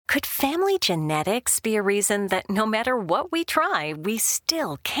Could family genetics be a reason that no matter what we try, we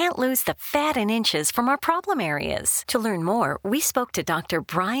still can't lose the fat and inches from our problem areas? To learn more, we spoke to Dr.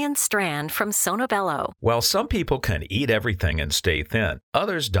 Brian Strand from Sonobello. While some people can eat everything and stay thin,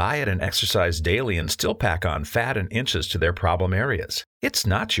 others diet and exercise daily and still pack on fat and inches to their problem areas. It's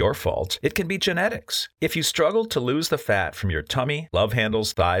not your fault. It can be genetics. If you struggle to lose the fat from your tummy, love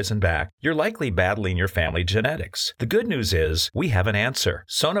handles, thighs, and back, you're likely battling your family genetics. The good news is we have an answer.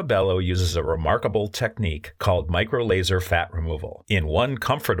 Sonobello uses a remarkable technique called micro-laser fat removal. In one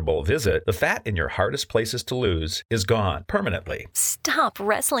comfortable visit, the fat in your hardest places to lose is gone permanently. Stop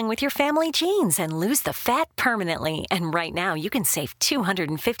wrestling with your family genes and lose the fat permanently. And right now, you can save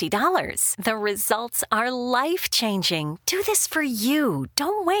 $250. The results are life-changing. Do this for you.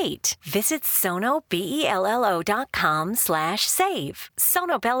 Don't wait. Visit sonobello.com/save.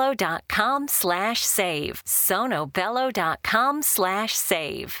 sonobello.com/save.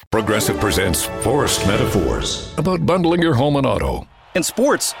 sonobello.com/save. Progressive presents Forced Metaphors about bundling your home and auto. In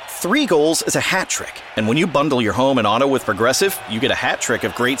sports, 3 goals is a hat trick. And when you bundle your home and auto with Progressive, you get a hat trick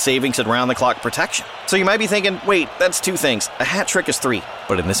of great savings and round-the-clock protection. So you might be thinking, wait, that's 2 things. A hat trick is 3.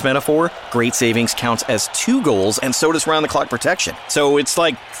 But in this metaphor, great savings counts as 2 goals, and so does round-the-clock protection. So it's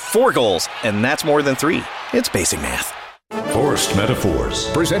like 4 goals, and that's more than 3. It's basic math. Forced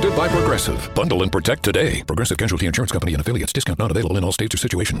Metaphors, presented by Progressive. Bundle and protect today. Progressive Casualty Insurance Company and affiliates. Discount not available in all states or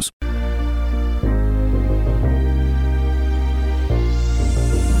situations.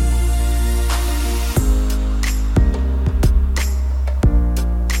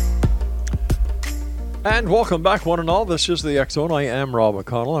 And welcome back, one and all. This is the X Zone. I am Rob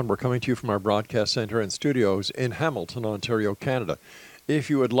McConnell, and we're coming to you from our broadcast center and studios in Hamilton, Ontario, Canada.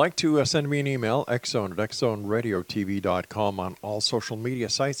 If you would like to send me an email, xzone@xzoneradiotv.com, on all social media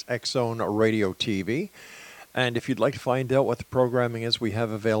sites, Xzone Radio TV. And if you'd like to find out what the programming is, we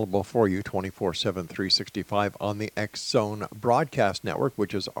have available for you 24/7, 365 on the X Zone Broadcast Network,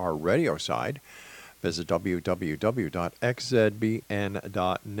 which is our radio side. Visit www.xzbn.net.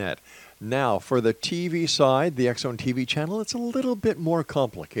 Now, for the TV side, the X Zone TV channel, it's a little bit more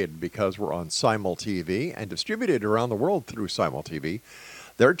complicated because we're on Simul TV and distributed around the world through Simul TV.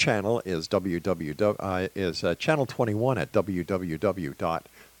 Their channel is channel 21 at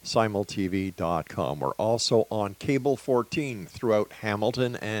www.simultv.com. We're also on Cable 14 throughout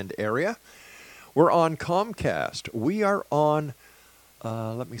Hamilton and area. We're on Comcast. We are on,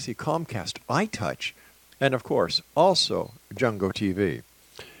 Comcast iTouch, and of course, also Jungo TV.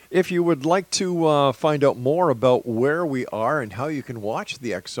 If you would like to find out more about where we are and how you can watch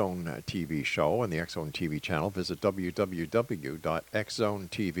the X Zone TV show and the X Zone TV channel, visit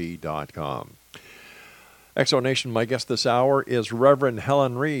www.xzonetv.com. X Zone Nation, my guest this hour is Reverend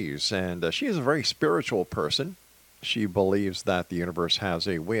HELEN REES, and she is a very spiritual person. She believes that the universe has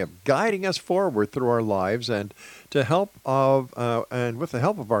a way of guiding us forward through our lives and with the help of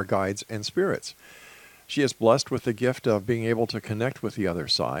our guides and spirits. She is blessed with the gift of being able to connect with the other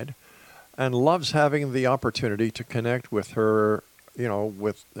side and loves having the opportunity to connect with her,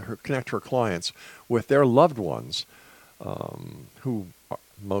 connect her clients with their loved ones who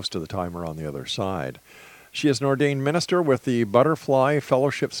most of the time are on the other side. She is an ordained minister with the Butterfly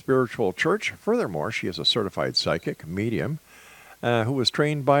Fellowship Spiritual Church. Furthermore, she is a certified psychic medium who was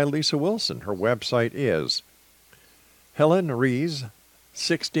trained by Lisa Wilson. Her website is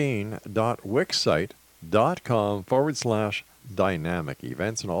helenrees16.wixsite.com/dynamic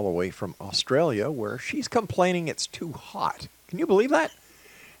events, and all the way from Australia, where she's complaining it's too hot. Can you believe that?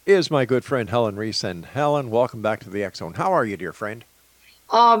 Is my good friend Helen Rees. And Helen, welcome back to the X Zone. How are you, dear friend?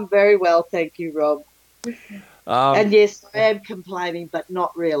 I'm very well, thank you, Rob. And yes, I am complaining, but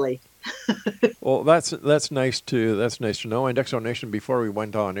not really. Well, that's nice to know. And X Zone Nation, before we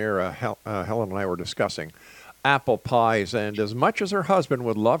went on air, Helen and I were discussing apple pies, and as much as her husband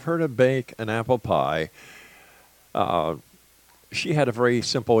would love her to bake an apple pie, she had a very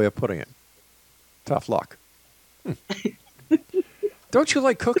simple way of putting it. Tough luck. Don't you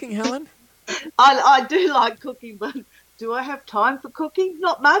like cooking, Helen? I do like cooking, but do I have time for cooking?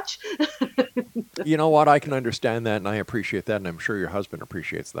 Not much. You know what? I can understand that, and I appreciate that, and I'm sure your husband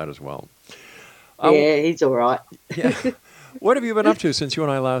appreciates that as well. Yeah, he's all right. Yeah. What have you been up to since you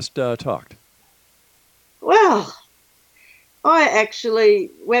and I last talked? Well, I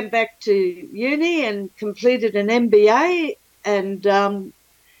actually went back to uni and completed an MBA, and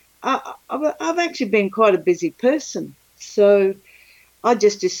I've actually been quite a busy person. So I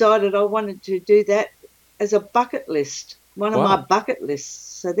just decided I wanted to do that as a bucket list, one of my bucket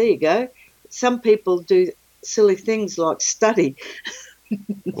lists. So there you go. Some people do silly things like study.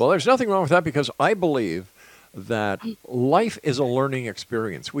 Well, there's nothing wrong with that, because I believe that life is a learning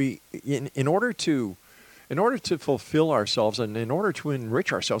experience. In order to fulfill ourselves and in order to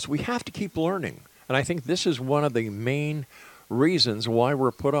enrich ourselves, we have to keep learning. And I think this is one of the main reasons why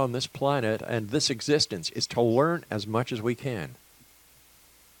we're put on this planet and this existence is to learn as much as we can.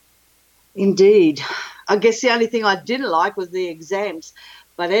 Indeed. I guess the only thing I didn't like was the exams.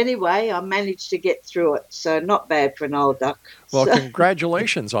 But anyway, I managed to get through it, so not bad for an old duck. Well, So,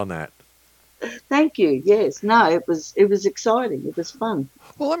 congratulations on that. thank you. Yes. No, it was exciting. It was fun.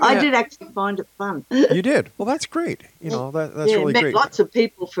 Well, I did actually find it fun. You did? Well, that's great. That's really met great. lots of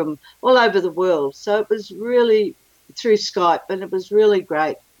people from all over the world. So it was really through Skype, and it was really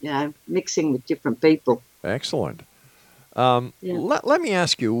great, mixing with different people. Excellent. Let me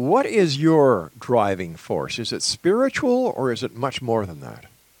ask you, what is your driving force? Is it spiritual or is it much more than that?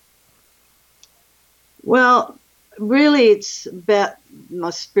 Well, really, it's about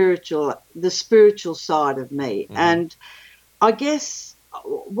the spiritual side of me. Mm-hmm. And I guess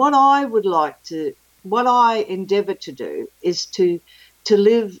what I endeavour to do is to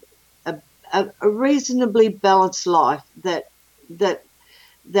live a reasonably balanced life that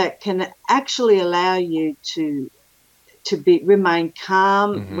can actually allow you to remain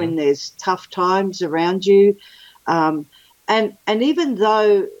calm mm-hmm. when there's tough times around you, and even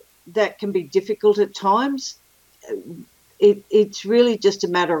though that can be difficult at times, it's really just a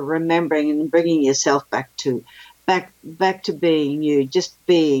matter of remembering and bringing yourself back to being you, just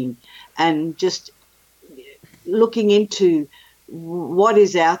being, and just looking into what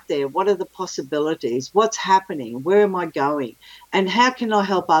is out there, what are the possibilities, what's happening, where am I going, and how can I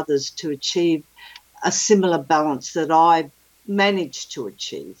help others to achieve a similar balance that I managed to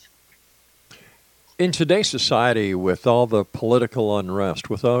achieve. In today's society, with all the political unrest,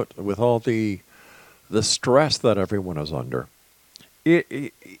 with all the stress that everyone is under,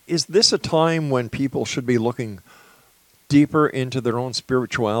 is this a time when people should be looking deeper into their own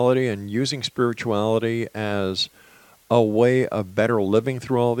spirituality and using spirituality as a way of better living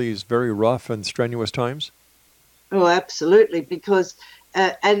through all these very rough and strenuous times? Oh, absolutely, because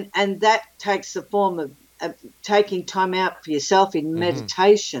and that takes the form of taking time out for yourself in mm-hmm.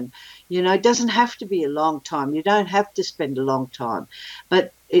 meditation. It doesn't have to be a long time. You don't have to spend a long time.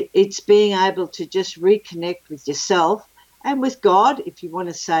 But it's being able to just reconnect with yourself and with God, if you want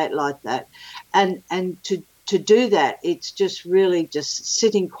to say it like that. And to do that, it's just really just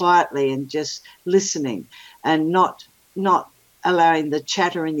sitting quietly and just listening and not allowing the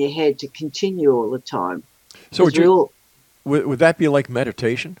chatter in your head to continue all the time. So would that be like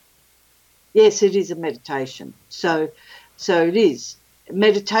meditation? Yes, it is a meditation. So it is.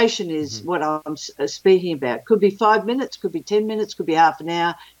 Meditation is mm-hmm. what I'm speaking about. Could be 5 minutes, could be 10 minutes, could be half an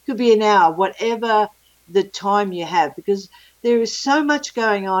hour, could be an hour, whatever the time you have, because there is so much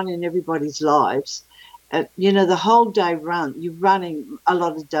going on in everybody's lives. The whole day you're running a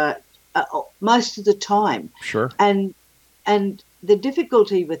lot of day, most of the time. Sure. And the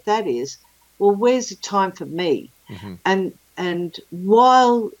difficulty with that is, well, where's the time for me? Mm-hmm. And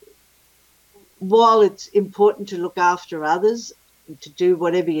while it's important to look after others, to do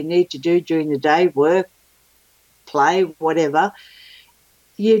whatever you need to do during the day, work, play, whatever,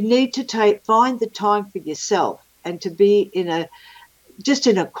 you need to find the time for yourself and to be in a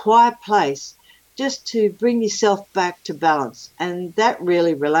quiet place, just to bring yourself back to balance. And that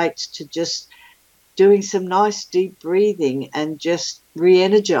really relates to just doing some nice deep breathing and just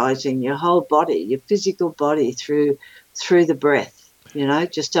re-energizing your whole body, your physical body through the breath,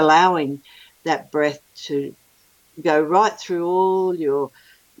 just allowing that breath to go right through all your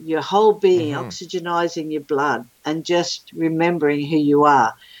whole being, mm-hmm. oxygenizing your blood and just remembering who you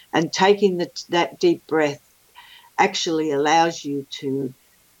are. And taking that deep breath actually allows you to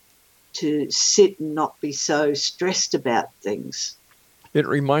sit and not be so stressed about things. It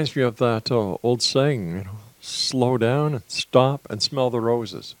reminds me of that old saying, slow down and stop and smell the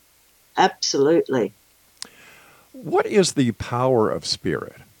roses. Absolutely. What is the power of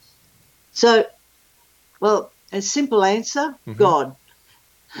spirit? So, well, a simple answer, mm-hmm. God.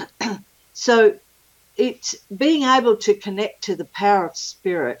 So it's being able to connect to the power of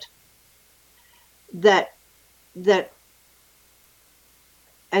spirit that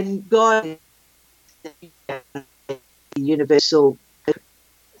and God is the universal,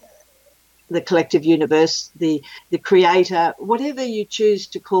 the collective universe, the creator, whatever you choose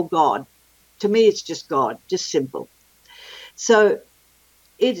to call God. To me, it's just God, just simple. So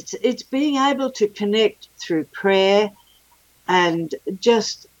it's being able to connect through prayer and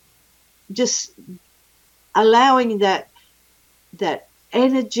just allowing that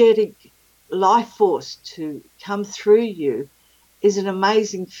energetic life force to come through you is an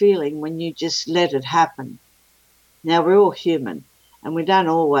amazing feeling when you just let it happen. Now, we're all human, and we don't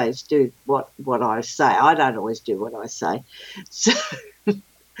always do what I say. I don't always do what I say. So,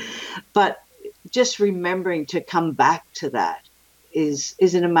 but just remembering to come back to that is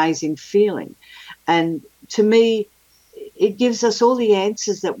an amazing feeling. And to me, it gives us all the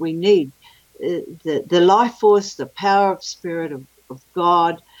answers that we need. The life force, the power of spirit of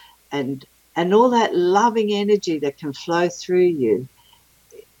God, and all that loving energy that can flow through you,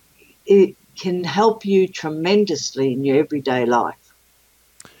 it can help you tremendously in your everyday life.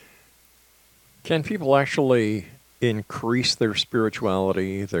 Can people actually increase their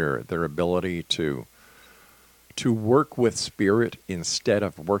spirituality, their ability to work with spirit instead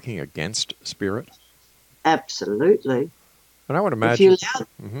of working against spirit? Absolutely. And I would imagine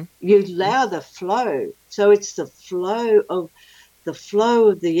if you allow the flow. So it's the flow of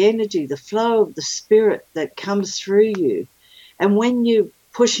the energy, the flow of the spirit that comes through you. And when you're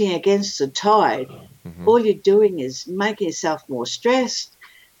pushing against the tide, all you're doing is making yourself more stressed,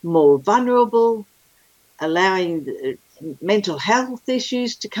 more vulnerable, allowing the mental health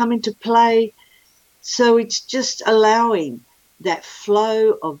issues to come into play. So it's just allowing that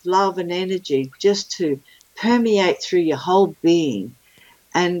flow of love and energy just to permeate through your whole being.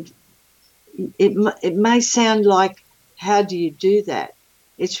 And it may sound like, how do you do that?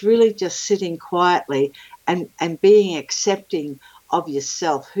 It's really just sitting quietly and being accepting of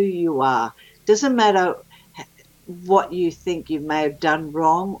yourself, who you are. Doesn't matter what you think you may have done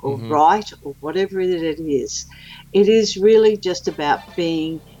wrong or right or whatever it is. It is really just about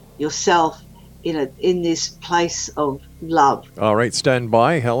being yourself in this place of love. All right, stand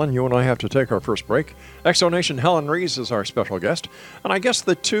by, Helen. You and I have to take our first break. Exonation Helen REES is our special guest. And I guess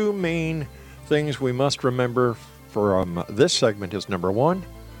the two main things we must remember from this segment is, number one,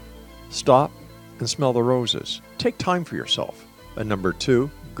 stop and smell the roses. Take time for yourself. And number two,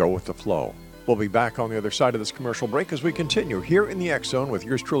 go with the flow. We'll be back on the other side of this commercial break as we continue here in the X Zone with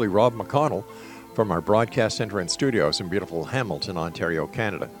yours truly, Rob McConnell, from our broadcast center and studios in beautiful Hamilton, Ontario,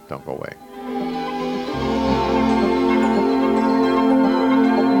 Canada. Don't go away.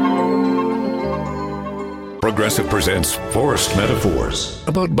 Progressive presents Forced Metaphors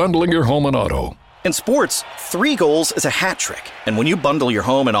about bundling your home and auto. In sports, 3 goals is a hat trick. And when you bundle your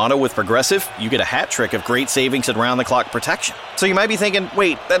home and auto with Progressive, you get a hat trick of great savings and round-the-clock protection. So you might be thinking,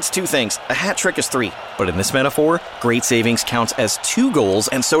 wait, that's 2 things. A hat trick is 3. But in this metaphor, great savings counts as 2 goals,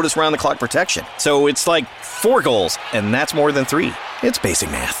 and so does round-the-clock protection. So it's like 4 goals, and that's more than 3. It's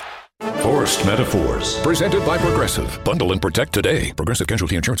basic math. Forced Metaphors, presented by Progressive. Bundle and protect today. Progressive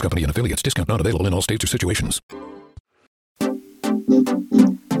Casualty Insurance Company and affiliates. Discount not available in all states or situations.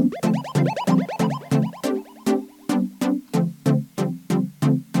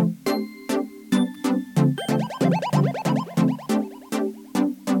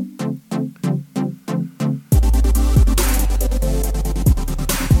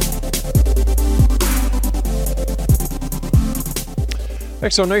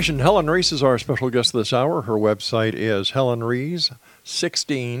 Exonation Helen REES is our special guest this hour. Her website is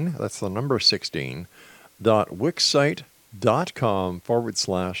helenrees16, that's the number 16,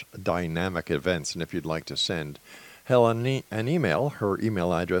 .wixsite.com/dynamic events. And if you'd like to send Helen an email, her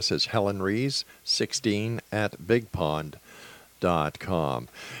email address is helenrees16@bigpond.com.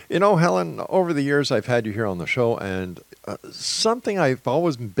 You know, Helen, over the years I've had you here on the show, and something I've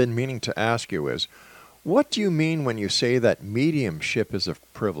always been meaning to ask you is, what do you mean when you say that mediumship is a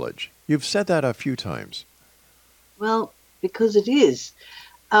privilege? You've said that a few times. Well, because it is.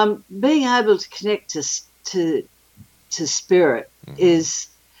 Being able to connect to spirit is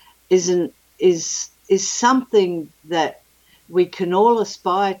something that we can all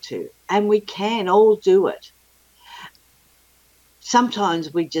aspire to, and we can all do it.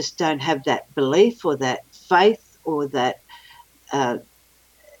 Sometimes we just don't have that belief or that faith or that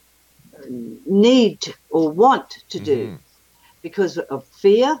need or want to do because of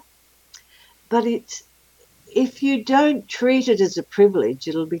fear. But if you don't treat it as a privilege,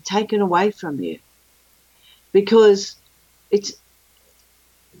 it'll be taken away from you, because it's,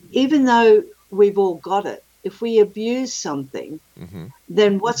 even though we've all got it, if we abuse something,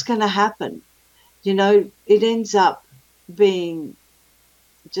 then what's going to happen? You know, it ends up being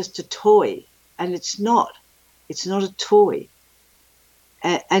just a toy, and it's not a toy.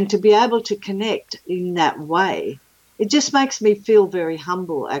 And to be able to connect in that way, it just makes me feel very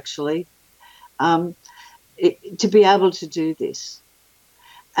humble, actually, to be able to do this.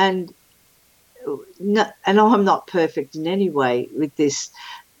 And I'm not perfect in any way with this,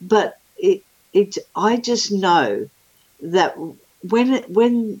 but I just know that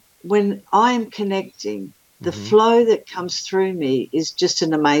when I am connecting, the flow that comes through me is just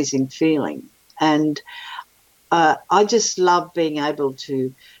an amazing feeling. And I just love being able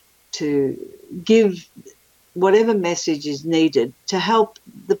to give whatever message is needed to help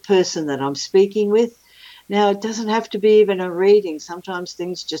the person that I'm speaking with. Now, it doesn't have to be even a reading. Sometimes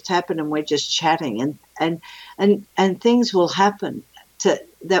things just happen and we're just chatting, and things will happen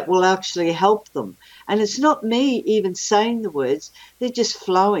that will actually help them. And it's not me even saying the words, they're just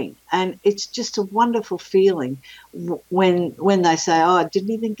flowing. And it's just a wonderful feeling when they say, oh, I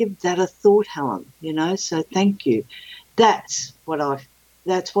didn't even give that a thought, Helen, so thank you. That's what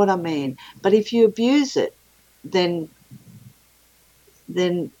I mean. But if you abuse it, then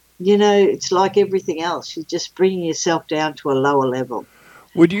it's like everything else. You're just bringing yourself down to a lower level.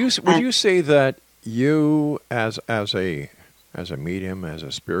 Would you say that you, as a medium, as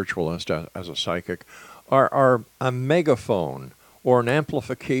a spiritualist, as a psychic, are a megaphone or an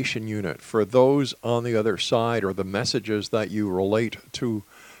amplification unit for those on the other side, or the messages that you relate to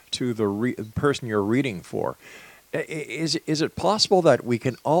the person you're reading for? Is it possible that we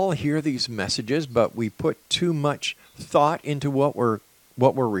can all hear these messages, but we put too much thought into what we're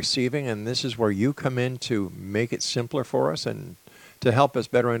receiving, and this is where you come in to make it simpler for us and to help us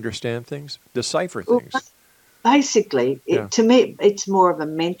better understand things, decipher things? Well, basically, to me, it's more of a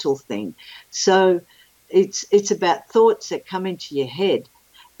mental thing. So it's about thoughts that come into your head.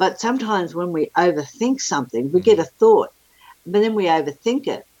 But sometimes when we overthink something, we get a thought, but then we overthink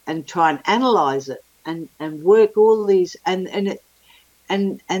it and try and analyze it and work all these, and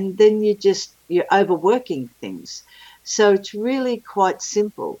then you're overworking things. So it's really quite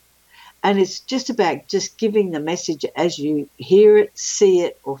simple. And it's just about just giving the message as you hear it, see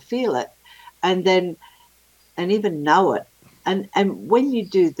it, or feel it, and even know it. And when you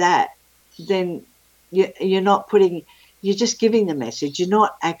do that, then you're just giving the message. You're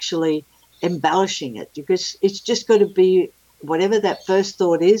not actually embellishing it, because it's just got to be whatever that first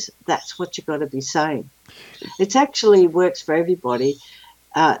thought is, that's what you've got to be saying. It actually works for everybody.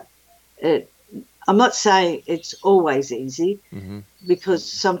 I'm not saying it's always easy, because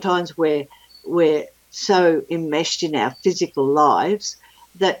sometimes we're so enmeshed in our physical lives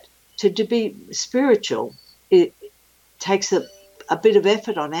that to be spiritual, it takes a bit of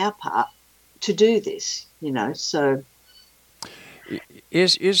effort on our part to do this, so.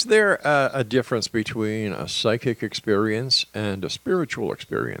 Is there a difference between a psychic experience and a spiritual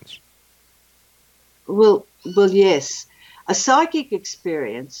experience? Well, yes. A psychic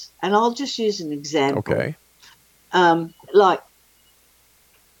experience, and I'll just use an example. Okay. Like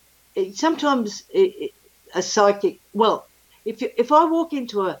sometimes a psychic. Well, if I walk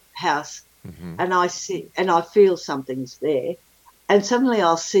into a house and I see and I feel something's there, and suddenly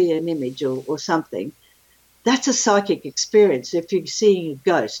I'll see an image or something, that's a psychic experience. If you're seeing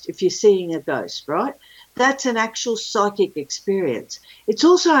a ghost, right? That's an actual psychic experience. It's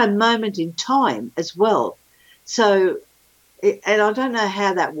also a moment in time as well. So. And I don't know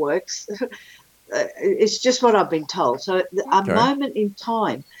how that works. It's just what I've been told. So a moment in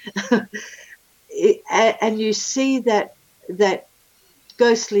time, and you see that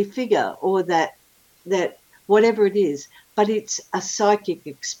ghostly figure or that whatever it is, but it's a psychic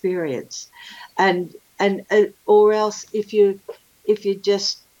experience, and or else if you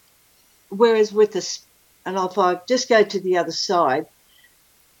just, whereas with this, and if I just go to the other side,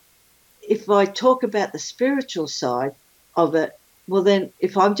 if I talk about the spiritual side of it, well then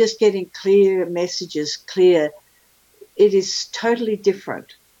if I'm just getting clear messages, it is totally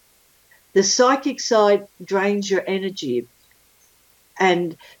different. The psychic side drains your energy,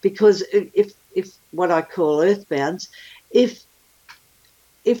 and because if what I call earthbounds, if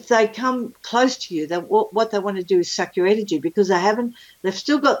they come close to you, what they want to do is suck your energy, because they've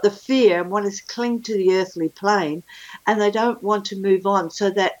still got the fear and want to cling to the earthly plane, and they don't want to move on. So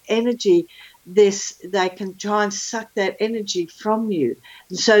that energy, they can try and suck that energy from you.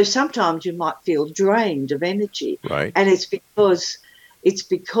 And so sometimes you might feel drained of energy, right? And it's because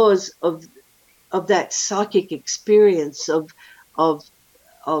of that psychic experience of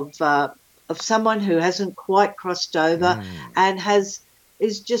someone who hasn't quite crossed over and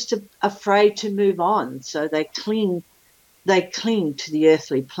is just afraid to move on. So they cling to the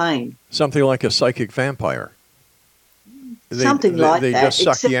earthly plane. Something like a psychic vampire. They just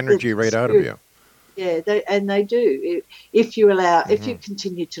suck the energy right out of you. Yeah, they do. If you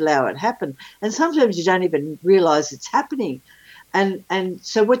continue to allow it to happen, and sometimes you don't even realise it's happening, and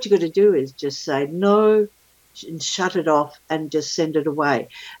so what you got to do is just say no, and shut it off, and just send it away,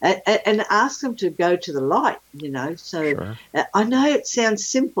 and ask them to go to the light. So sure. I know it sounds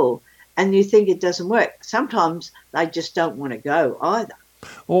simple, and you think it doesn't work. Sometimes they just don't want to go either.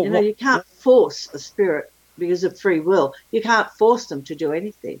 Well, you can't force a spirit. Because of free will, you can't force them to do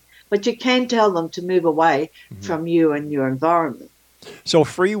anything. but you can tell them to move away from you and your environment. So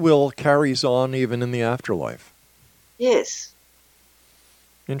free will carries on even in the afterlife. Yes.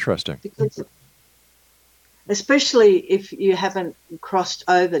 Interesting. Because especially if you haven't crossed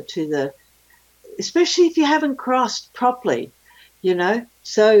over especially if you haven't crossed properly, you know.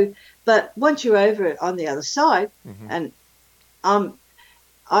 So, but once you're over it on the other side, and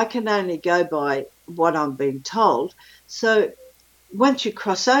I can only go by what I'm being told. So once you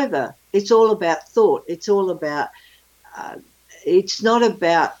cross over, it's all about thought. It's all about, it's not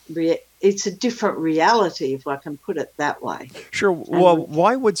about, it's a different reality, if I can put it that way. Sure. Well,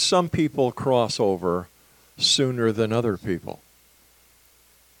 why would some people cross over sooner than other people?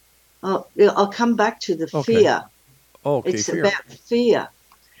 I'll come back to the fear. Okay, it's fear. about fear,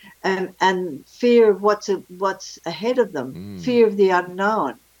 and fear of what's ahead of them, fear of the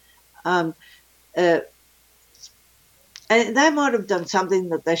unknown. And they might have done something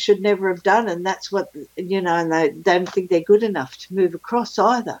that they should never have done, and that's what, you know, and they don't think they're good enough to move across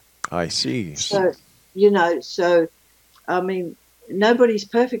either. I see. So, you know, I mean, nobody's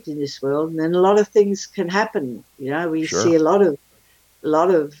perfect in this world, and a lot of things can happen. You know, we see a lot of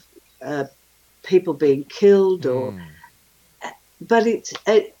people being killed, but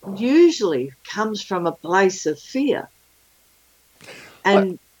it usually comes from a place of fear,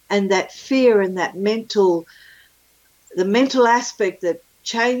 and that fear and that mental aspect that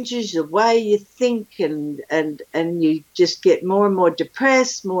changes the way you think, and you just get more and more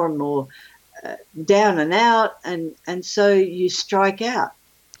depressed, more and more down and out, and so you strike out.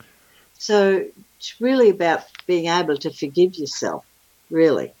 So it's really about being able to forgive yourself,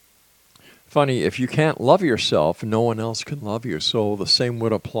 really. Funny, if you can't love yourself, no one else can love you. So the same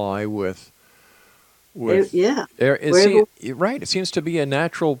would apply with yeah. Right. It seems to be a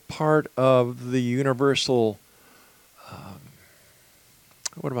natural part of the universal.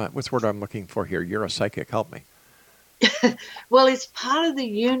 What's the word I'm looking for here? You're a psychic. Help me. Well, it's part of the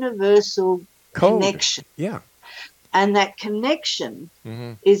universal code. Connection. Yeah. And that connection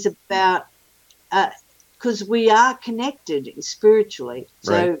is about, because we are connected spiritually.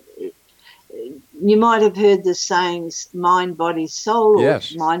 So you might have heard the sayings mind, body, soul, or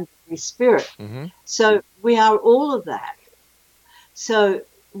mind, body, spirit. So we are all of that. So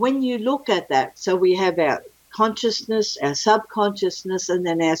when you look at that, so we have our consciousness, our subconsciousness, and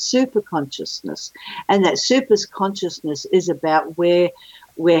then our superconsciousness. And that superconsciousness is about where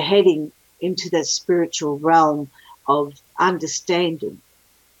we're heading into that spiritual realm of understanding.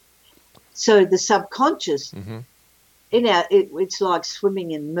 So the subconscious, it's like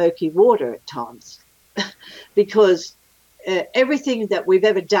swimming in murky water at times, because everything that we've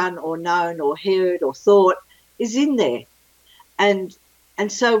ever done or known or heard or thought is in there, and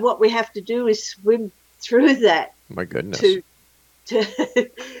so what we have to do is swim through that. My goodness.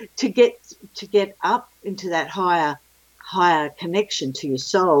 To get up into that higher connection to your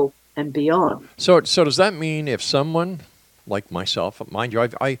soul and beyond. So does that mean if someone like myself, mind you,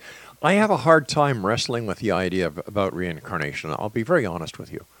 I have a hard time wrestling with the idea about reincarnation. I'll be very honest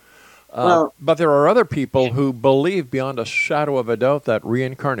with you. But there are other people who believe beyond a shadow of a doubt that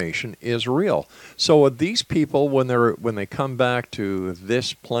reincarnation is real. So these people, when they come back to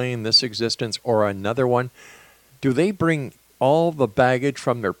this plane, this existence, or another one, do they bring all the baggage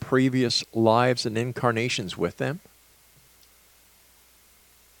from their previous lives and incarnations with them?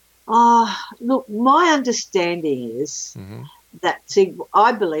 Look, my understanding is that,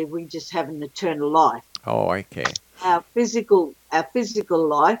 I believe we just have an eternal life. Oh, okay. Our physical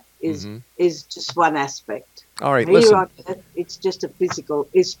life is just one aspect. All right, Here listen. on Earth, it's just a physical.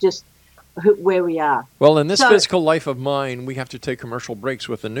 It's just where we are. Well, in this physical life of mine, we have to take commercial breaks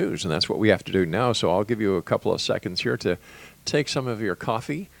with the news, and that's what we have to do now. So I'll give you a couple of seconds here to take some of your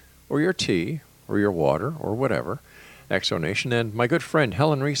coffee or your tea or your water or whatever. Exonation, and my good friend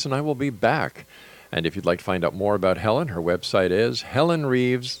Helen Rees and I will be back. And if you'd like to find out more about Helen, her website is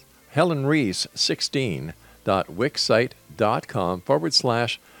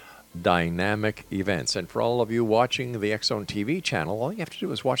helenrees16.wixsite.com/dynamic events. And for all of you watching the X-Zone TV channel, all you have to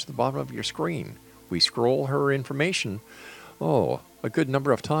do is watch the bottom of your screen. We scroll her information, a good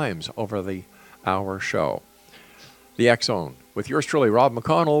number of times over the hour show. The X-Zone with yours truly, Rob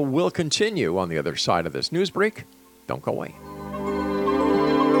McConnell, will continue on the other side of this news break. Don't go away.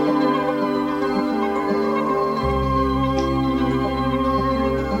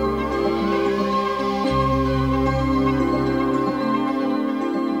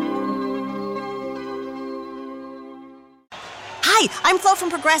 Hi, I'm Flo from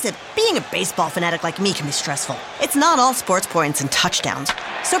Progressive. Being a baseball fanatic like me can be stressful. It's not all sports points and touchdowns.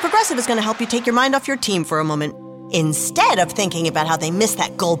 So Progressive is going to help you take your mind off your team for a moment. Instead of thinking about how they missed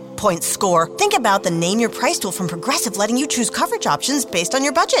that gold point score, think about the Name Your Price tool from Progressive, letting you choose coverage options based on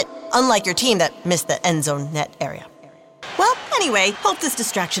your budget, unlike your team that missed the end zone net area. Well, anyway, hope this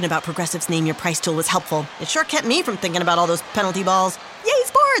distraction about Progressive's Name Your Price tool was helpful. It sure kept me from thinking about all those penalty balls. Yay,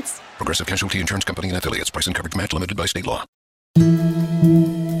 sports! Progressive Casualty Insurance Company and Affiliates. Price and coverage match limited by state law.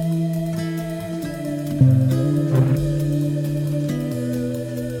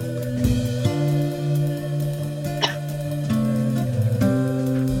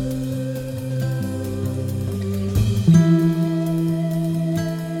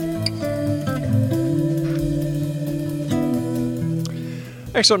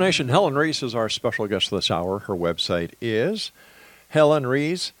 Exonation, Helen Rees is our special guest this hour. Her website is Helen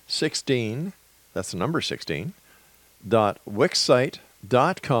Rees 16, that's the number 16,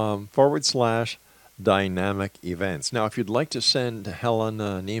 wixsite.com/dynamic events. Now, if you'd like to send Helen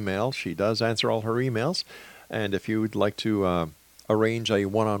an email, she does answer all her emails. And if you would like to arrange a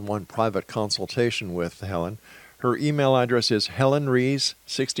one-on-one private consultation with Helen, her email address is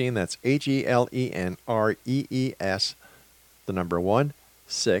helenrees16, that's HELENREES, the number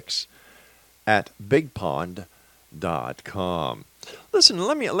 16, at bigpond.com. Listen,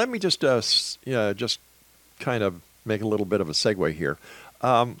 let me just kind of make a little bit of a segue here.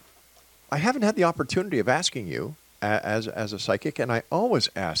 I haven't had the opportunity of asking you as a psychic, and I always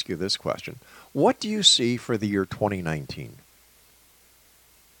ask you this question. What do you see for the year 2019?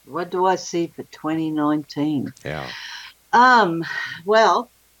 What do I see for 2019? Yeah. Well,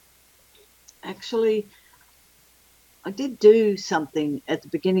 actually, I did do something at the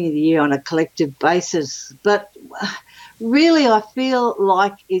beginning of the year on a collective basis, but really I feel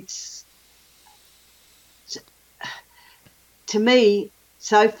like to me,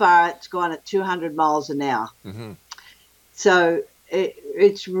 so far it's gone at 200 miles an hour. Mm-hmm. So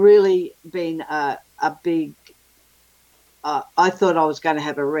it's really been a big, I thought I was going to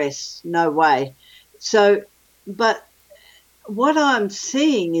have a rest. No way. So, but what I'm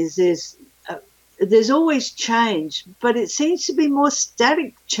seeing is there's always change, but it seems to be more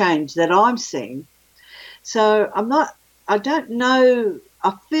static change that I'm seeing. So I don't know.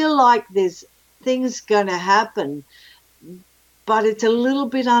 I feel like there's things going to happen, but it's a little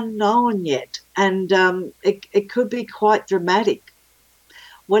bit unknown yet. And it could be quite dramatic,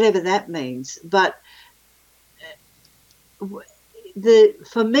 whatever that means. But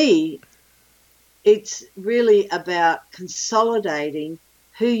for me, it's really about consolidating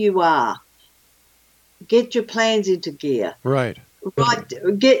who you are. Get your plans into gear. Right.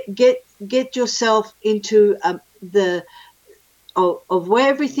 Get yourself into of where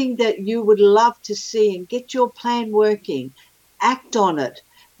everything that you would love to see, and get your plan working. Act on it.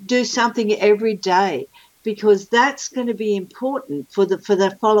 Do something every day, because that's going to be important for the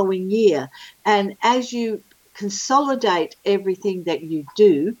following year. And as you consolidate everything that you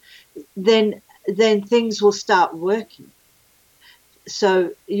do, then things will start working.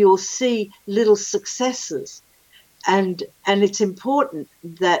 So you'll see little successes, and it's important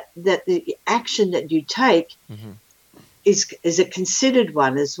that the action that you take mm-hmm. is a considered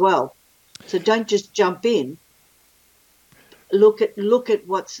one as well. So don't just jump in. Look at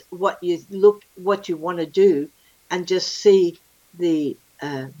what you want to do, and just see the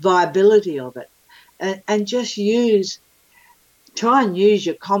viability of it, and just try and use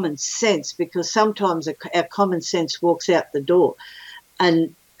your common sense, because sometimes our common sense walks out the door.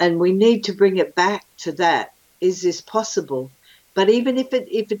 And we need to bring it back to that. Is this possible? But even if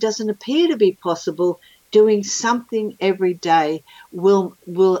it doesn't appear to be possible, doing something every day will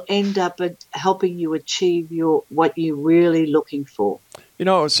end up helping you achieve what you're really looking for. You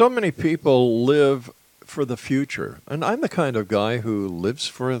know, so many people live for the future, and I'm the kind of guy who lives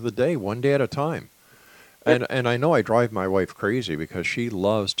for the day, one day at a time. And I know I drive my wife crazy, because she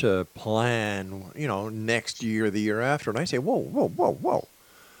loves to plan, next year, the year after. And I say, whoa.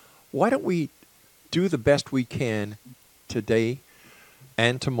 Why don't we do the best we can today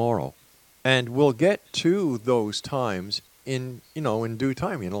and tomorrow? And we'll get to those times in due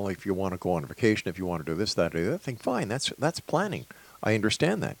time. Like if you want to go on vacation, if you want to do this, that, or the other thing, fine. That's planning. I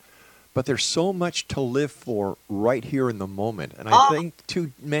understand that. But there's so much to live for right here in the moment. And I think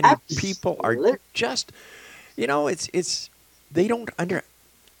too many people are just, it's they don't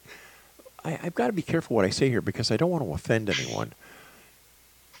I've got to be careful what I say here, because I don't want to offend anyone.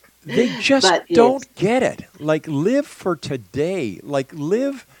 They just don't get it. Like, live for today. Like,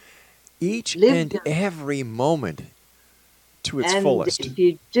 live and every moment to its fullest. If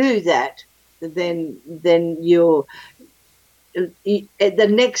you do that, then you're... the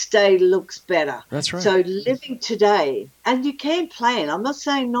next day looks better. That's right. So living today, and you can plan. I'm not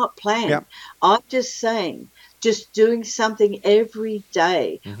saying not plan. Yep. I'm just saying just doing something every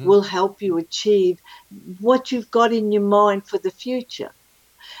day will help you achieve what you've got in your mind for the future.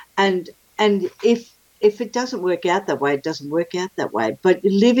 And if it doesn't work out that way, it doesn't work out that way. But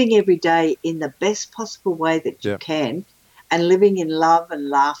living every day in the best possible way that you can, and living in love and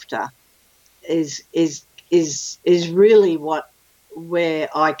laughter is really where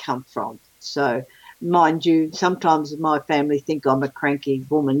I come from. So, mind you, sometimes my family think I'm a cranky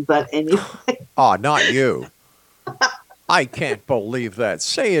woman, but anyway. Oh, not you. I can't believe that.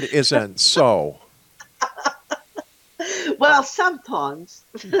 Say it isn't so. Well, sometimes.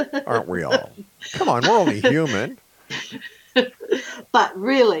 Aren't we all? Come on, we're only human. But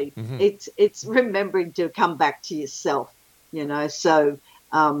really, it's remembering to come back to yourself, So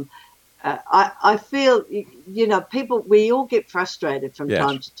I feel, people, we all get frustrated from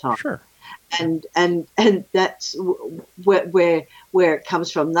time to time. Sure. And that's where it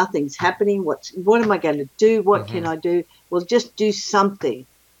comes from. Nothing's happening. What am I going to do? What can I do? Well, just do something.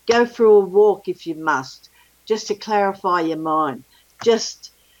 Go for a walk if you must, just to clarify your mind.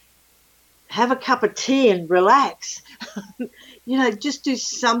 Just have a cup of tea and relax. Just do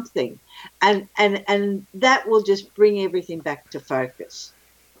something, and that will just bring everything back to focus.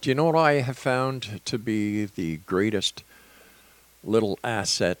 Do you know what I have found to be the greatest little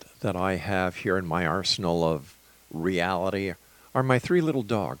asset that I have here in my arsenal of reality are my 3 little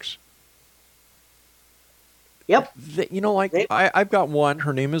dogs. Yep. I've got one.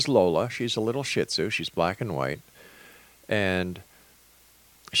 Her name is Lola. She's a little Shih Tzu. She's black and white. And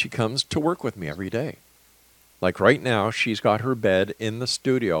she comes to work with me every day. Like right now, she's got her bed in the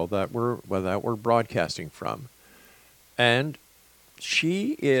studio that we're broadcasting from. And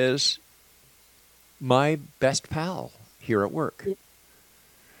she is my best pal here at work. Yep.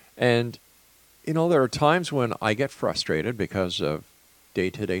 And, there are times when I get frustrated because of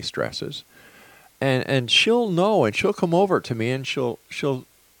day-to-day stresses. And she'll know, and she'll come over to me, and she'll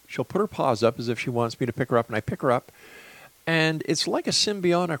put her paws up as if she wants me to pick her up, and I pick her up. And it's like a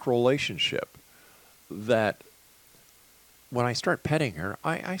symbiotic relationship that when I start petting her,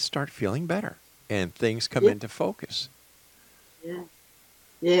 I start feeling better, and things come into focus. Yeah.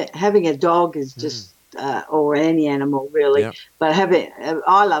 Yeah, having a dog is just, or any animal really, but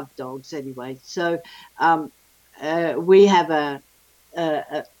I love dogs anyway. So we have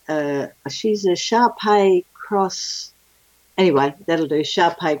she's a Shar-Pei cross. Anyway, that'll do,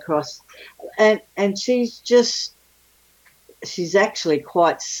 Shar-Pei cross. And she's actually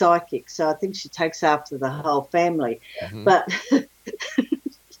quite psychic, so I think she takes after the whole family. But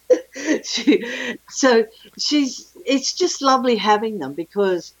it's just lovely having them,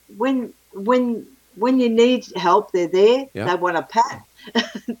 because when you need help, they're there. Yep. They want a pat.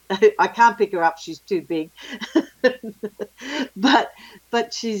 I can't pick her up; she's too big. but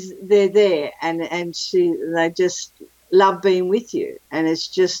they're there, and they just love being with you, and it's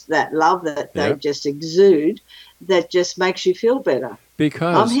just that love that they just exude that just makes you feel better.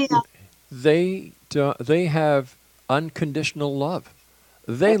 Because they have unconditional love.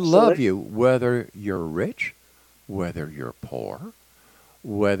 They love you whether you're rich, whether you're poor,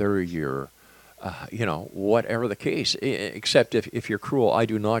 whether you're, whatever the case, except if you're cruel. I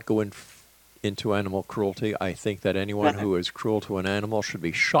do not go into animal cruelty. I think that anyone who is cruel to an animal should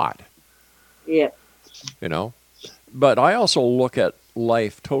be shot. Yeah. But I also look at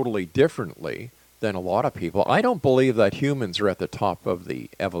life totally differently than a lot of people. I don't believe that humans are at the top of the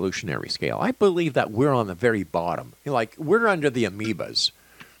evolutionary scale. I believe that we're on the very bottom. Like, we're under the amoebas.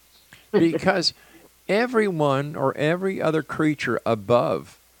 Because everyone or every other creature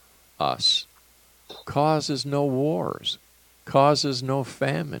above us causes no wars, causes no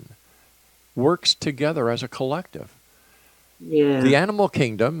famine, works together as a collective. Yeah. The animal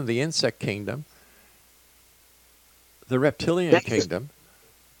kingdom, the insect kingdom, the reptilian kingdom.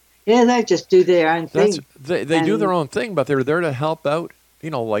 Yeah, they just do their own thing. They do their own thing, but they're there to help out.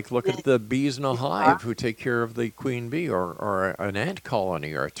 Look at the bees in a hive who take care of the queen bee, or an ant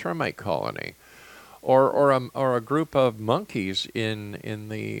colony, or a termite colony, or a group of monkeys in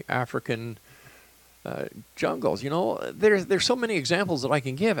the African jungles. There's so many examples that I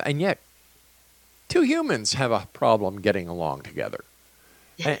can give, and yet 2 humans have a problem getting along together.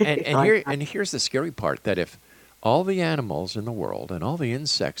 And here's the scary part, that if all the animals in the world and all the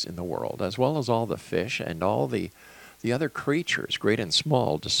insects in the world, as well as all the fish and all the other creatures, great and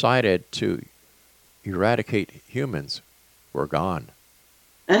small, decided to eradicate humans, we're gone.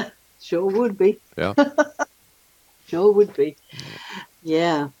 Sure would be. Yeah. Sure would be.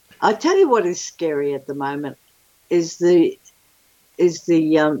 Yeah. I tell you what is scary at the moment is the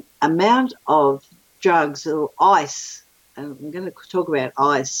amount of drugs or ice, and I'm going to talk about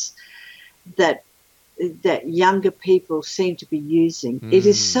ice, that that younger people seem to be using. It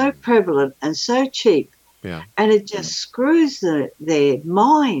is so prevalent and so cheap, and it just screws their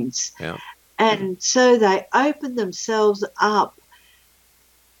minds. Yeah. And so they open themselves up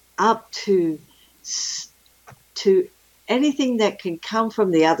to anything that can come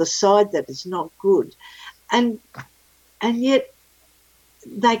from the other side that is not good, and yet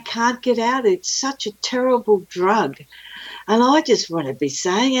they can't get out. It's such a terrible drug, and I just want to be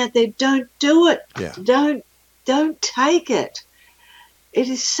saying out there, don't do it. Yeah. Don't take it. It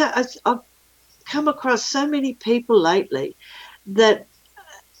is so. I've come across so many people they that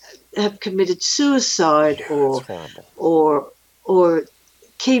have committed suicide or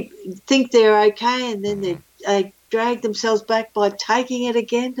think they're okay, and then they drag themselves back by taking it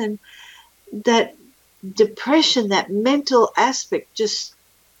again, and that depression, that mental aspect, just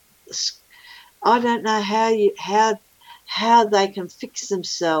I don't know how they can fix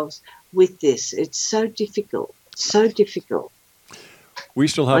themselves with this. It's so difficult, so difficult. We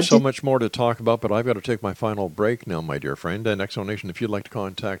still have so much more to talk about, but I've got to take my final break now, my dear friend. And X Zone Nation, if you'd like to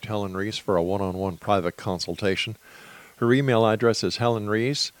contact Helen Rees for a one-on-one private consultation, her email address is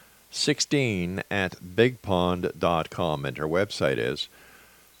helenrees16@bigpond.com, and her website is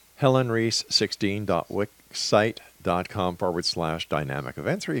helenrees16.wixsite.com/dynamic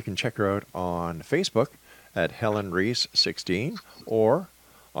events, or you can check her out on Facebook at Helen Rees 16 or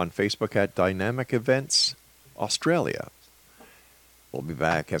on Facebook at Dynamic Events Australia. We'll be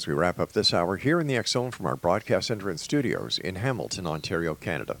back as we wrap up this hour here in the X Zone from our broadcast center and studios in Hamilton, Ontario,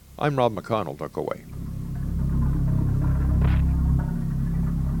 Canada. I'm Rob McConnell. Don't go away.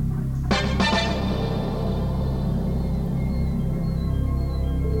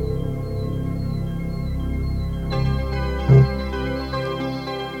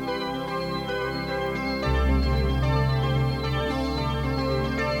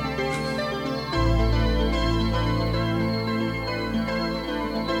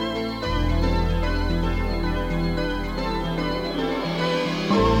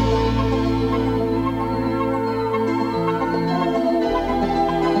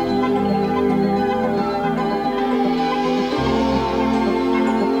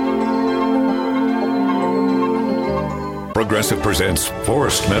 Progressive presents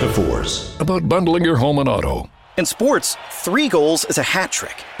Forced Metaphors about bundling your home and auto. In sports, 3 goals is a hat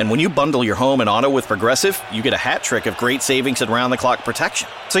trick. And when you bundle your home and auto with Progressive, you get a hat trick of great savings and round-the-clock protection.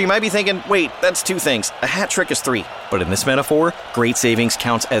 So you might be thinking, wait, that's 2 things. A hat trick is 3. But in this metaphor, great savings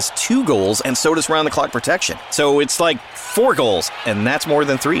counts as 2 goals, and so does round-the-clock protection. So it's like 4 goals, and that's more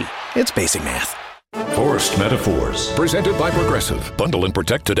than 3. It's basic math. Forced Metaphors, presented by Progressive. Bundle and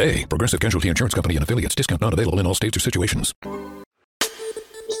protect today. Progressive Casualty Insurance Company and Affiliates. Discount not available in all states or situations.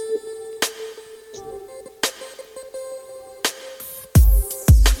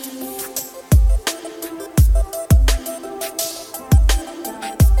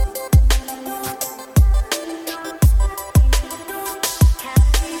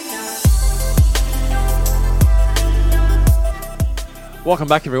 Welcome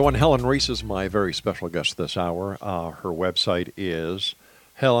back, everyone. Helen Rees is my very special guest this hour. Her website is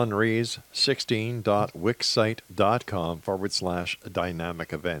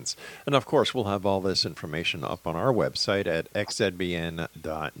helenrees16.wixsite.com/dynamic events. And of course, we'll have all this information up on our website at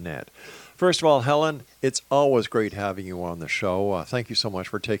xzbn.net. First of all, Helen, it's always great having you on the show. Thank you so much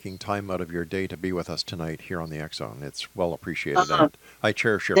for taking time out of your day to be with us tonight here on the X Zone. It's well appreciated. And I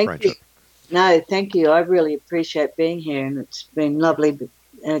cherish your friendship. No, thank you. I really appreciate being here, and it's been lovely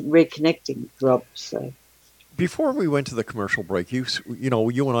reconnecting, Rob. So, before we went to the commercial break, you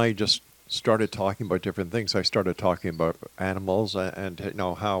and I just started talking about different things. I started talking about animals, and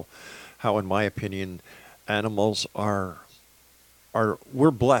how in my opinion, animals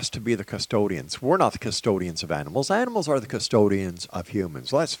we're blessed to be the custodians. We're not the custodians of animals. Animals are the custodians of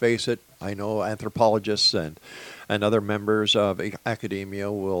humans. Let's face it. I know anthropologists and other members of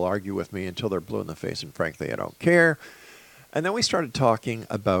academia will argue with me until they're blue in the face, and frankly, I don't care. And then we started talking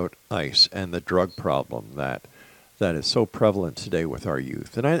about ice and the drug problem that is so prevalent today with our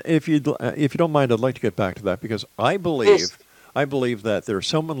youth. And if you don't mind, I'd like to get back to that, because I believe that there's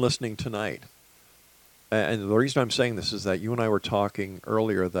someone listening tonight. And the reason I'm saying this is that you and I were talking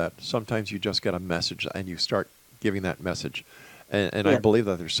earlier that sometimes you just get a message and you start giving that message. And I believe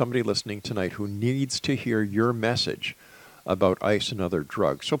that there's somebody listening tonight who needs to hear your message about ice and other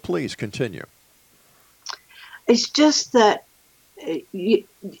drugs. So please continue. It's just that you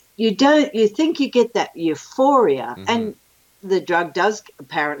think you get that euphoria, and the drug does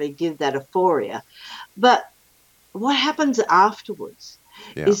apparently give that euphoria. But what happens afterwards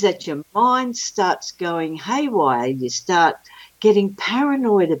is that your mind starts going haywire. You start getting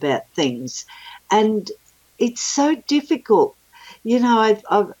paranoid about things, And it's so difficult. You know,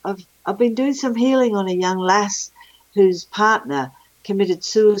 I've been doing some healing on a young lass whose partner committed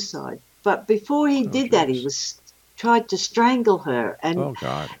suicide. But before he did that, he was tried to strangle her. And oh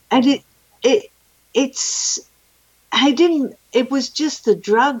God! And it's he didn't. It was just the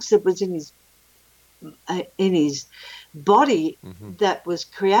drugs that was in his body that was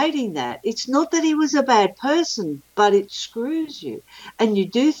creating that. It's not that he was a bad person, but it screws you, and you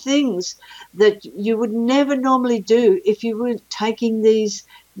do things that you would never normally do if you weren't taking these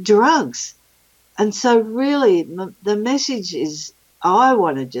drugs. And so really the message is I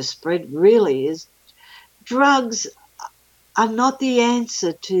want to just spread really is drugs are not the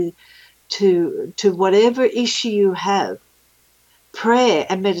answer to whatever issue you have. Prayer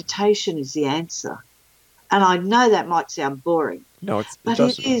and meditation is the answer. And I know that might sound boring. No, but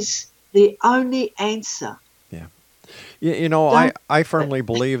it is the only answer. Yeah. I firmly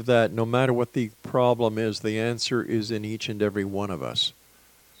believe that no matter what the problem is, the answer is in each and every one of us.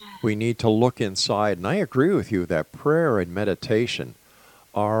 We need to look inside. And I agree with you that prayer and meditation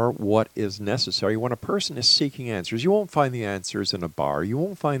are what is necessary. When a person is seeking answers, you won't find the answers in a bar. You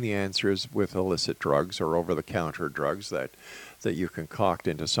won't find the answers with illicit drugs or over-the-counter drugs that you concoct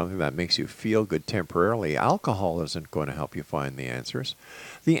into something that makes you feel good temporarily. Alcohol isn't going to help you find the answers.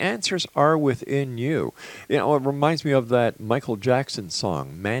 The answers are within you. You know, it reminds me of that Michael Jackson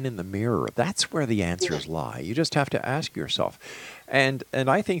song, Man in the Mirror. That's where the answers lie. You just have to ask yourself. And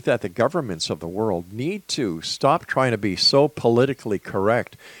I think that the governments of the world need to stop trying to be so politically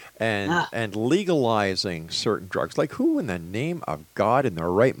correct and legalizing certain drugs. Like, who in the name of God in their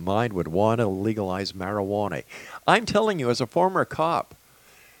right mind would want to legalize marijuana? I'm telling you, as a former cop,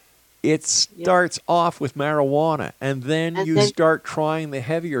 it starts off with marijuana, and then you start trying the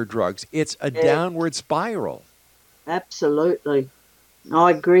heavier drugs. It's a downward spiral. Absolutely.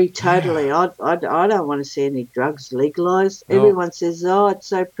 I agree totally. I don't want to see any drugs legalized. No. Everyone says, it's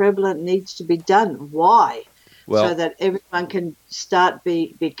so prevalent, it needs to be done. Why? Well, so that everyone can start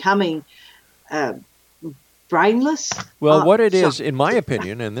becoming brainless? Well, what it is, in my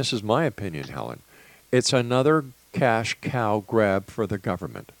opinion, and this is my opinion, Helen, it's another cash cow grab for the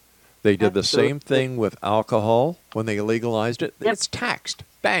government. They did the same thing with alcohol when they legalized it. It's taxed.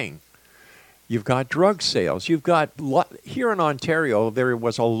 Bang. You've got drug sales. You've got, here in Ontario, there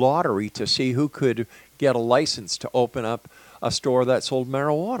was a lottery to see who could get a license to open up a store that sold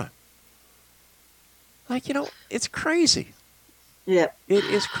marijuana. Like, it's crazy. Yeah. It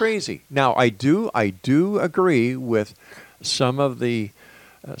is crazy. Now, I do agree with some of the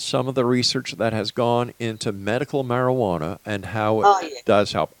research that has gone into medical marijuana and how it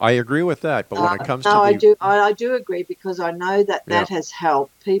does help. I agree with that, but when it comes to I do agree, because I know that has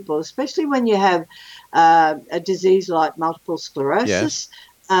helped people, especially when you have a disease like multiple sclerosis.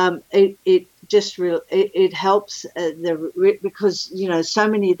 It just it helps because so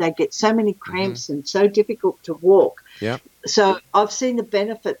many, they get so many cramps and so difficult to walk. Yeah. So I've seen the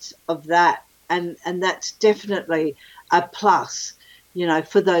benefits of that, and that's definitely a plus.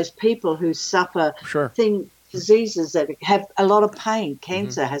 For those people who suffer diseases that have a lot of pain.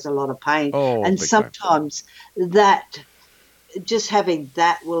 Cancer has a lot of pain. And sometimes that, just having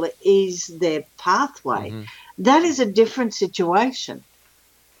that will ease their pathway. That is a different situation.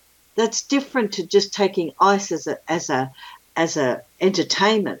 That's different to just taking ice as a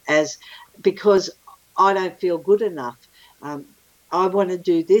entertainment, because I don't feel good enough. I want to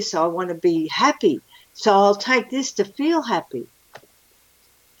do this. I want to be happy. So I'll take this to feel happy.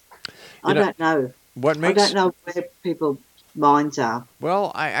 I don't know. I don't know where people's minds are.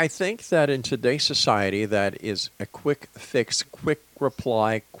 Well, I think that in today's society, that is a quick fix, quick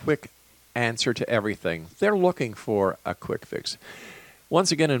reply, quick answer to everything. They're looking for a quick fix.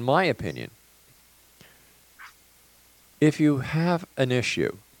 Once again, in my opinion, if you have an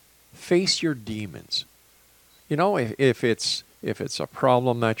issue, face your demons. If it's a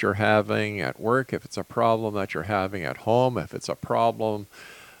problem that you're having at work, if it's a problem that you're having at home, if it's a problem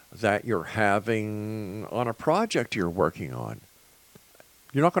that you're having on a project you're working on,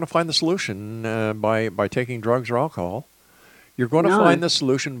 you're not going to find the solution by taking drugs or alcohol. You're going to find the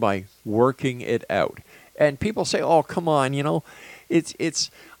solution by working it out. And people say, "Oh, come on,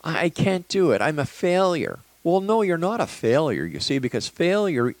 I can't do it. I'm a failure." Well, no, you're not a failure, you see, because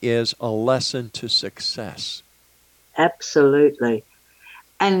failure is a lesson to success. Absolutely.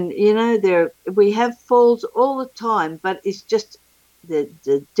 And, we have falls all the time, but it's just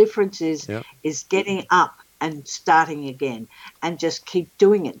the difference is getting up and starting again and just keep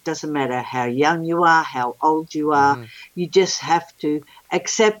doing it. Doesn't matter how young you are, how old you are. You just have to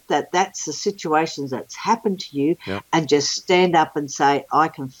accept that that's the situations that's happened to you and just stand up and say, I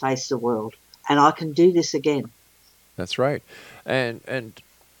can face the world. and I can do this again. That's right. And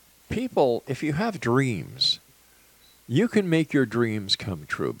people, if you have dreams, you can make your dreams come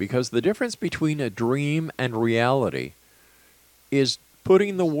true, because the difference between a dream and reality is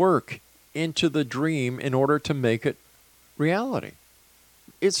putting the work into the dream in order to make it reality.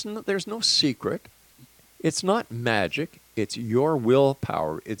 There's no secret. It's not magic. It's your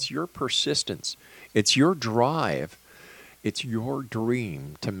willpower. It's your persistence. It's your drive. It's your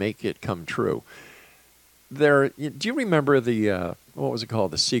dream to make it come true. Do you remember what was it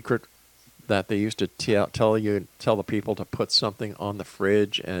called? The secret that they used to tell the people to put something on the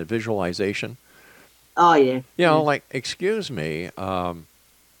fridge, and visualization? Oh, yeah. You know, like, excuse me,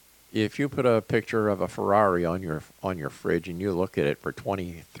 if you put a picture of a Ferrari on your fridge and you look at it for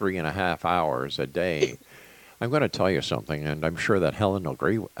 23 and a half hours a day, I'm going to tell you something, and I'm sure that Helen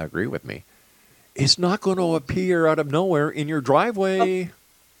will agree with me. It's not going to appear out of nowhere in your driveway.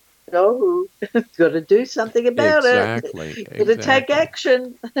 No, got to do something about it. Got to take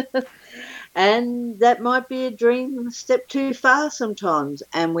action. And that might be a dream a step too far sometimes,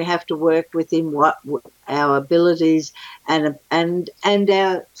 and we have to work within what our abilities and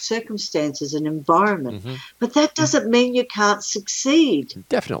our circumstances and environment. Mm-hmm. But that doesn't mean you can't succeed.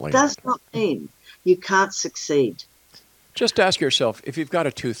 Definitely does not mean you can't succeed. Just ask yourself, if you've got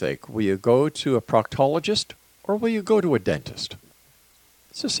a toothache, will you go to a proctologist or will you go to a dentist?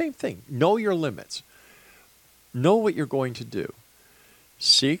 It's the same thing. Know your limits. Know what you're going to do.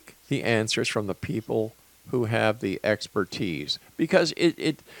 Seek the answers from the people who have the expertise, because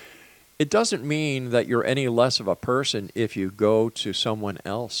it doesn't mean that you're any less of a person if you go to someone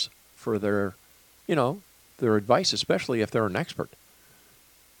else for their advice, especially if they're an expert.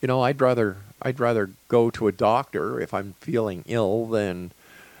 You know, I'd rather go to a doctor if I'm feeling ill than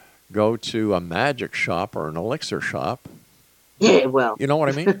go to a magic shop or an elixir shop. Yeah, well, you know what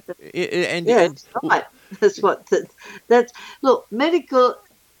I mean. That's right. That's look, medical.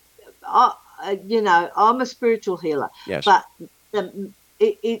 I'm a spiritual healer. Yes. But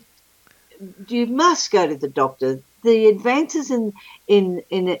you must go to the doctor. The advances in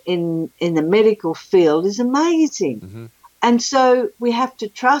the medical field is amazing. Mm-hmm. And so we have to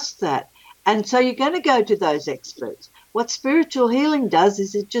trust that. And so you're going to go to those experts. What spiritual healing does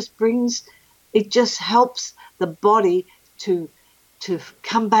is it just helps the body to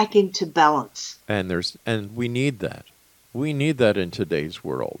come back into balance. And we need that. We need that in today's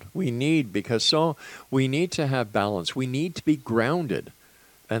world. We need to have balance. We need to be grounded.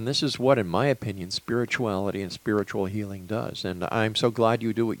 And this is what, in my opinion, spirituality and spiritual healing does. And I'm so glad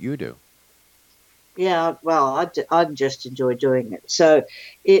you do what you do. Yeah, well, I just enjoy doing it. So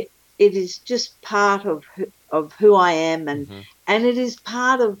it is just part of who I am, and it is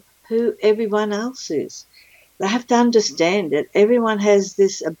part of who everyone else is. They have to understand that everyone has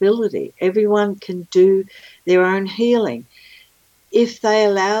this ability. Everyone can do their own healing if they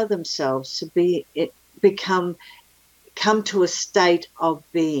allow themselves to come to a state of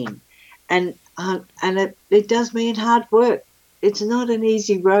being, and it does mean hard work. It's not an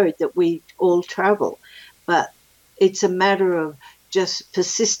easy road that we all travel, but it's a matter of just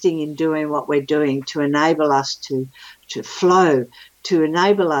persisting in doing what we're doing to enable us to flow, to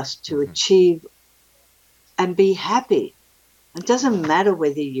enable us to achieve and be happy. It doesn't matter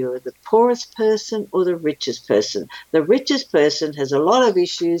whether you're the poorest person or the richest person. The richest person has a lot of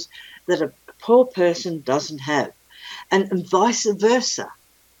issues that a poor person doesn't have, and vice versa.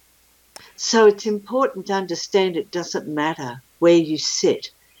 So it's important to understand it doesn't matter where you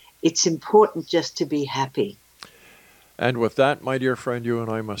sit. It's important just to be happy. And with that, my dear friend, you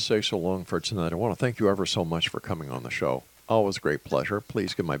and I must say so long for tonight. I want to thank you ever so much for coming on the show. Always a great pleasure.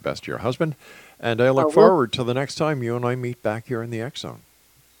 Please give my best to your husband. And I look forward to the next time you and I meet back here in the X Zone.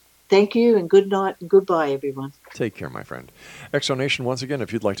 Thank you, and good night, and goodbye, everyone. Take care, my friend. X Zone Nation, once again,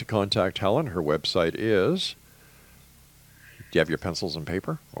 if you'd like to contact Helen, her website is... Do you have your pencils and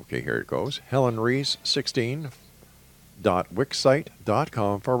paper? Okay, here it goes.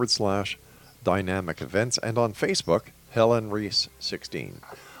 HelenRees16.wixsite.com/dynamic events, and on Facebook, Helen Rees 16.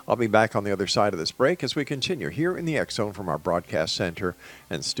 I'll be back on the other side of this break as we continue here in the X Zone from our broadcast center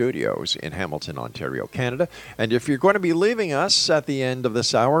and studios in Hamilton, Ontario, Canada. And if you're going to be leaving us at the end of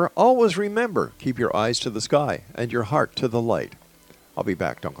this hour, always remember, keep your eyes to the sky and your heart to the light. I'll be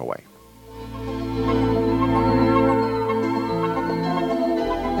back. Don't go away.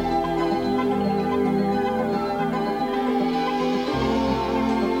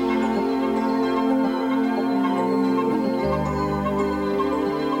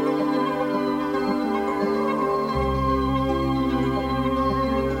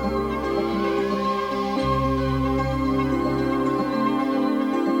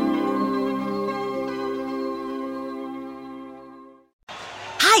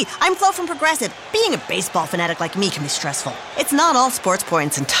 Hey, I'm Flo from Progressive. Being a baseball fanatic like me can be stressful. It's not all sports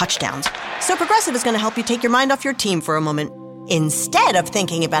points and touchdowns. So Progressive is going to help you take your mind off your team for a moment. Instead of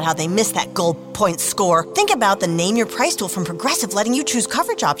thinking about how they missed that goal point score, think about the Name Your Price tool from Progressive, letting you choose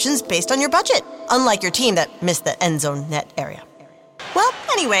coverage options based on your budget, unlike your team that missed the end zone net area. Well,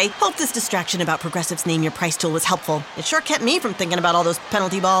 anyway, hope this distraction about Progressive's Name Your Price tool was helpful. It sure kept me from thinking about all those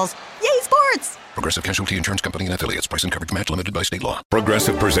penalty balls. Yay, sports! Progressive Casualty Insurance Company and Affiliates. Price and coverage match limited by state law.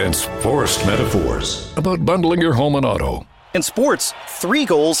 Progressive presents Forced Metaphors about bundling your home and auto. In sports, 3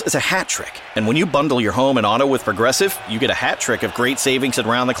 goals is a hat trick. And when you bundle your home and auto with Progressive, you get a hat trick of great savings and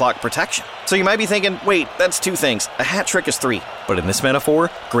round-the-clock protection. So you might be thinking, wait, that's 2 things. A hat trick is 3. But in this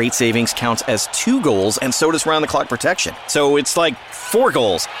metaphor, great savings counts as 2 goals, and so does round-the-clock protection. So it's like 4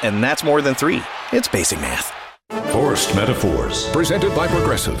 goals, and that's more than 3. It's basic math. Forced Metaphors. Presented by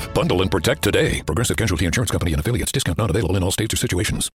Progressive. Bundle and protect today. Progressive Casualty Insurance Company and Affiliates. Discount not available in all states or situations.